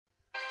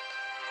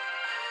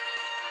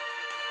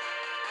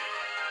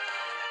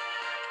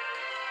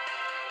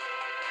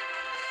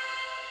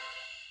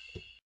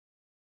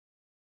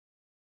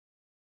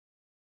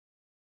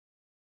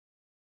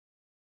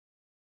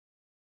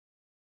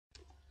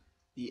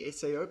The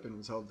SA Open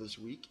was held this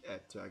week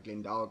at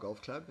Glendower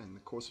Golf Club, and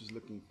the course was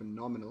looking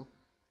phenomenal.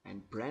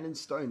 And Brandon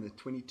Stone, the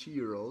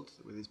 22-year-old,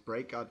 with his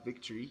breakout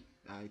victory,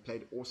 he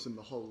played awesome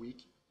the whole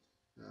week.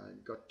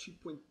 Got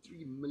 2.3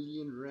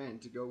 million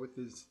rand to go with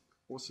his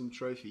awesome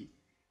trophy,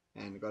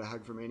 and got a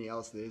hug from any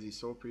else there, as you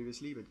saw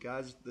previously. But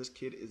guys, this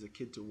kid is a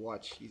kid to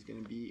watch. He's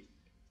going to be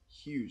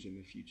huge in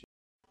the future.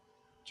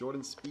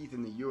 Jordan Spieth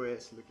in the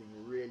US looking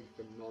really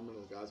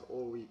phenomenal, guys,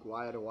 all week.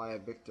 Wire to wire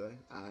victor,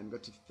 and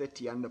got to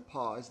 30 under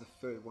par. Is the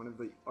first, one of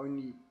the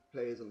only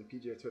players on the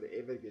PGA Tour to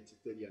ever get to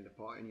 30 under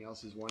par. Anyone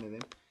else is one of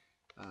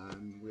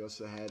them. We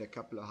also had a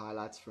couple of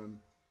highlights from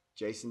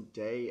Jason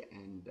Day,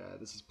 and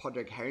this is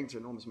Padraig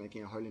Harrington almost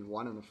making a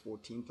hole-in-one on the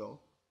 14th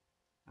hole.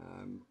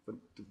 But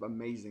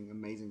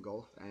amazing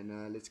golf.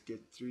 And let's get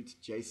through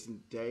to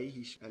Jason Day.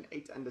 He's an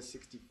 8 under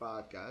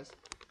 65, guys.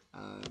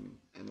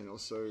 And then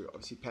also,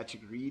 obviously,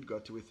 Patrick Reed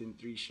got to within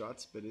 3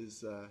 shots, but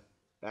his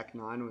back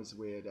 9 was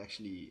where it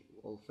actually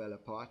all fell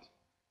apart.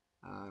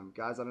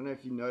 Guys, I don't know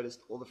if you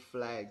noticed, all the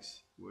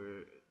flags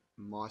were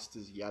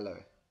Masters yellow.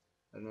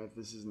 I don't know if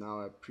this is now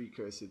a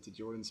precursor to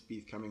Jordan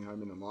Spieth coming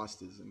home in the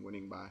Masters and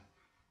winning by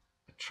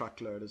a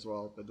truckload as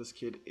well. But this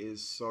kid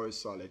is so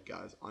solid,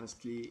 guys.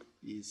 Honestly,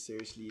 he's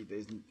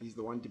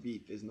the one to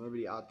beat. There's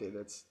nobody out there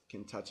that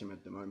can touch him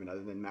at the moment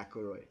other than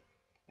McIlroy.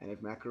 And if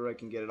McIlroy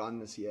can get it on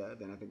this year,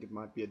 then I think it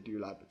might be a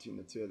do-light between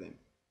the two of them.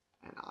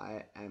 And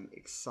I am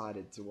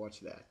excited to watch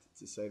that,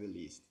 to say the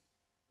least.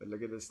 But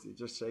look at this, they're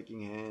just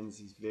shaking hands.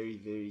 He's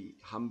very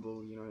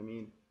humble, you know what I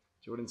mean?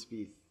 Jordan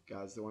Spieth,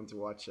 guys, the one to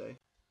watch, eh?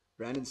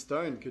 Brandon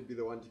Stone could be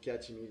the one to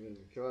catch him even.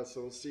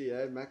 So we'll see,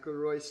 eh?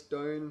 McIlroy,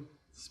 Stone,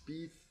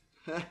 Spieth.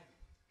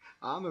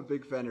 I'm a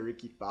big fan of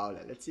Ricky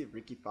Fowler. Let's see if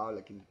Ricky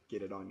Fowler can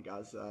get it on,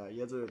 guys.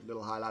 Here's a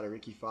little highlight of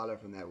Ricky Fowler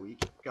from that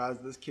week. Guys,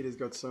 this kid has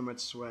got so much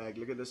swag.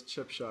 Look at this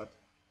chip shot.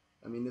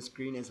 I mean, this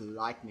green is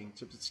lightning.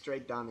 Chips it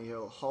straight down the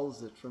hill,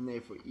 holds it from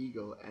there for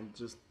eagle, and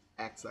just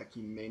acts like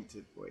he meant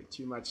it, boy.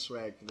 Too much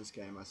swag for this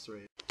game, I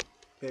swear.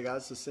 Okay,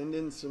 guys, so send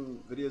in some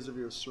videos of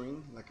your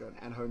swing, like an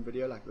at-home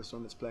video, like this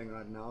one that's playing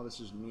right now. This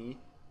is me.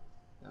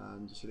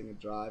 Just hitting a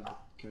drive at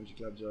Country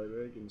Club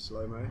Joburg in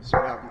slow-mo.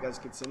 So yeah, if you guys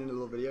could send in a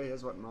little video.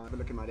 Here's what have a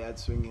look at my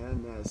dad's swing here,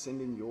 and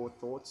send in your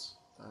thoughts,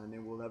 and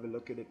then we'll have a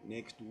look at it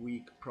next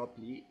week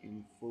properly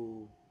in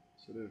full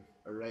sort of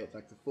array,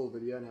 like the full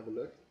video, and have a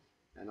look.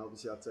 And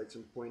obviously I'll take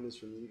some pointers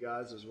from you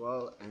guys as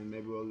well, and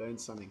maybe we'll learn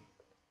something.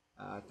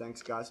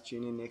 Thanks guys,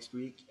 tune in next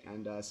week,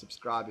 and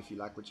subscribe if you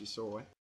like what you saw.